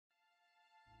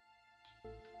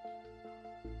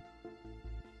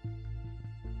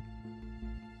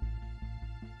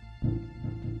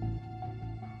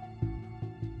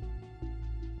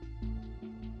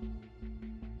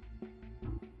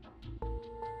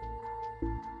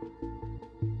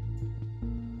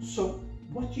So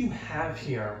what you have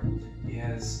here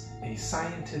is a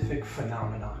scientific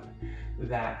phenomenon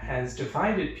that has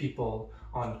divided people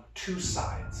on two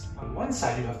sides. On one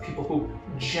side, you have people who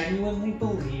genuinely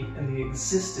believe in the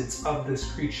existence of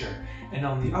this creature. And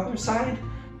on the other side,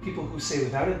 people who say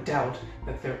without a doubt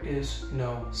that there is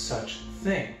no such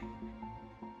thing.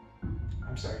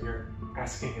 I'm sorry, you're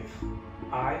asking if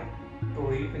I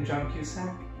believe in John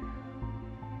Cusack?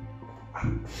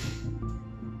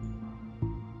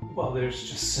 Well, there's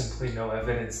just simply no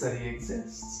evidence that he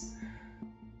exists.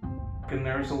 And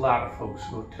there's a lot of folks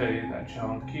who will tell you that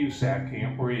John Cusack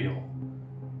ain't real.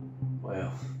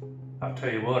 Well, I'll tell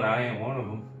you what, I ain't one of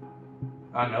them.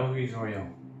 I know he's real,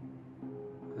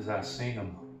 because I seen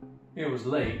him. It was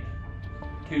late,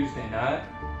 Tuesday night.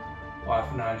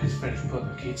 Wife and I just finished putting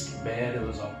the kids to bed. It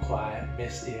was all quiet,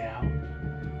 misty out.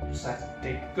 Decided to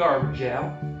take the garbage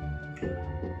out.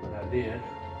 What I did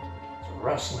was a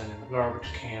rustling in the garbage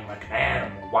can like an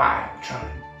animal, wild,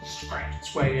 trying to scratch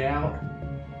its way out.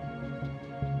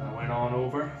 I went on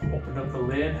over, opened up the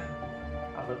lid.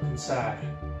 I looked inside.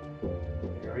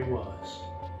 There he was,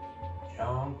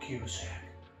 John Cusack.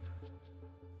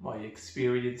 My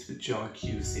experience with John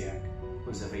Cusack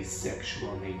was of a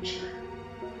sexual nature.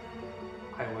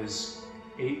 I was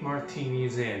 8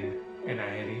 martinis in, and I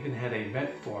had even had a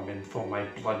metformin for my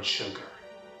blood sugar.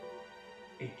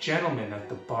 A gentleman at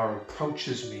the bar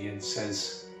approaches me and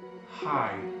says,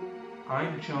 "Hi,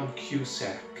 I'm John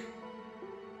Cusack.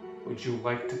 Would you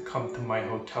like to come to my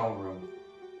hotel room?"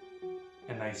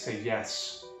 And I say,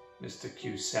 "Yes, Mr.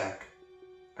 Cusack.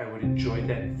 I would enjoy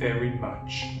that very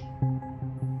much."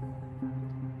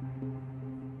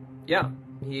 Yeah,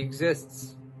 he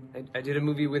exists. I did a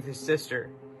movie with his sister,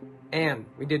 and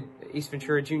we did Ace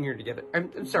Ventura Jr. together.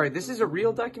 I'm sorry, this is a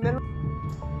real documentary?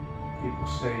 People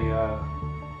say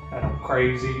that I'm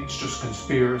crazy, it's just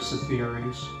conspiracy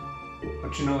theories.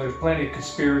 But you know, there's plenty of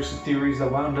conspiracy theories that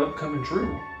wound up coming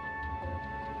true.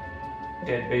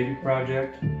 Dead Baby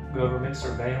Project, government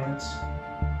surveillance,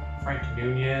 Frankie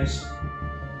Nunez.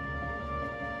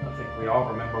 I think we all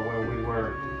remember where we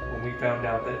were when we found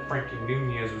out that Frankie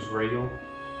Nunez was real.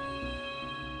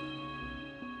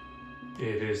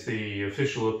 It is the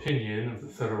official opinion of the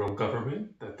federal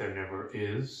government that there never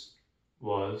is,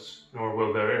 was, nor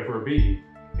will there ever be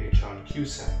a John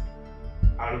Cusack.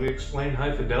 How do we explain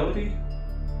high fidelity?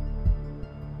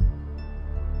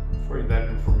 I'm afraid that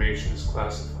information is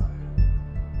classified.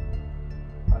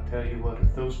 I'll tell you what,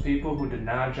 if those people who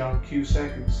deny John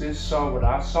Cusack exists saw what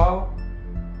I saw,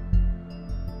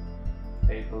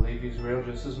 they believe he's real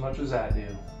just as much as I do.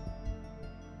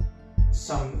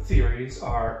 Some theories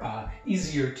are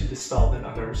easier to dispel than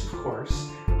others, of course.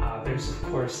 There's, of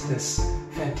course, this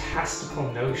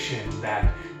fantastical notion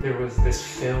that there was this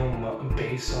film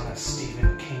based on a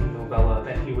Stephen King novella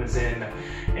that he was in,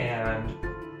 and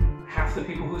half the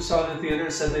people who saw it at the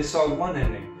theater said they saw one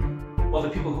ending, while the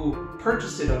people who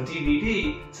purchased it on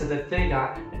DVD said that they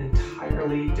got an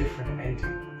entirely different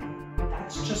ending.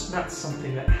 That's just not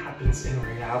something that happens in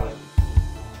reality,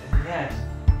 and yet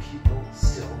people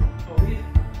still believe it.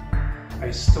 I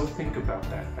still think about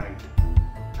that night.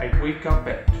 I wake up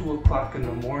at 2 o'clock in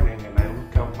the morning and I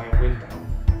look out my window,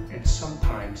 and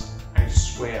sometimes, I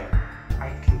swear,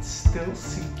 I can still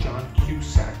see John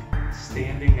Cusack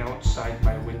standing outside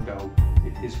my window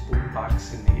with his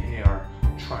boombox in the air,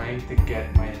 trying to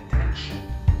get my attention.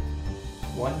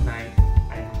 One night,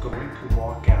 I'm going to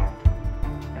walk out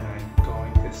and I'm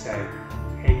going to say,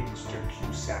 "Hey, Mr.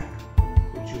 Cusack,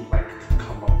 would you like to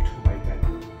come up to my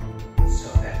bedroom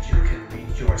so that you can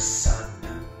meet your son?"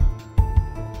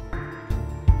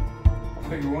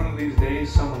 I figure one of these days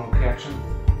someone will catch him.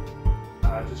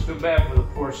 I just feel bad for the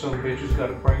poor son of a bitch who's got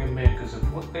to bring him in, because if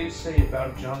what they say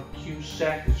about John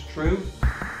Cusack is true,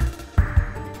 it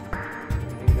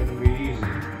ain't gonna be easy.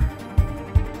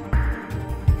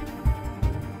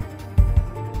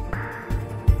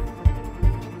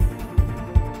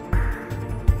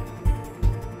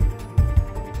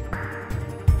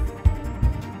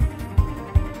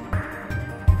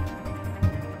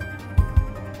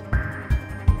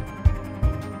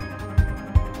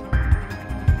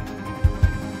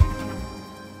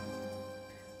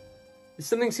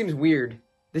 Something seems weird.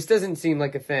 This doesn't seem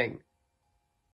like a thing.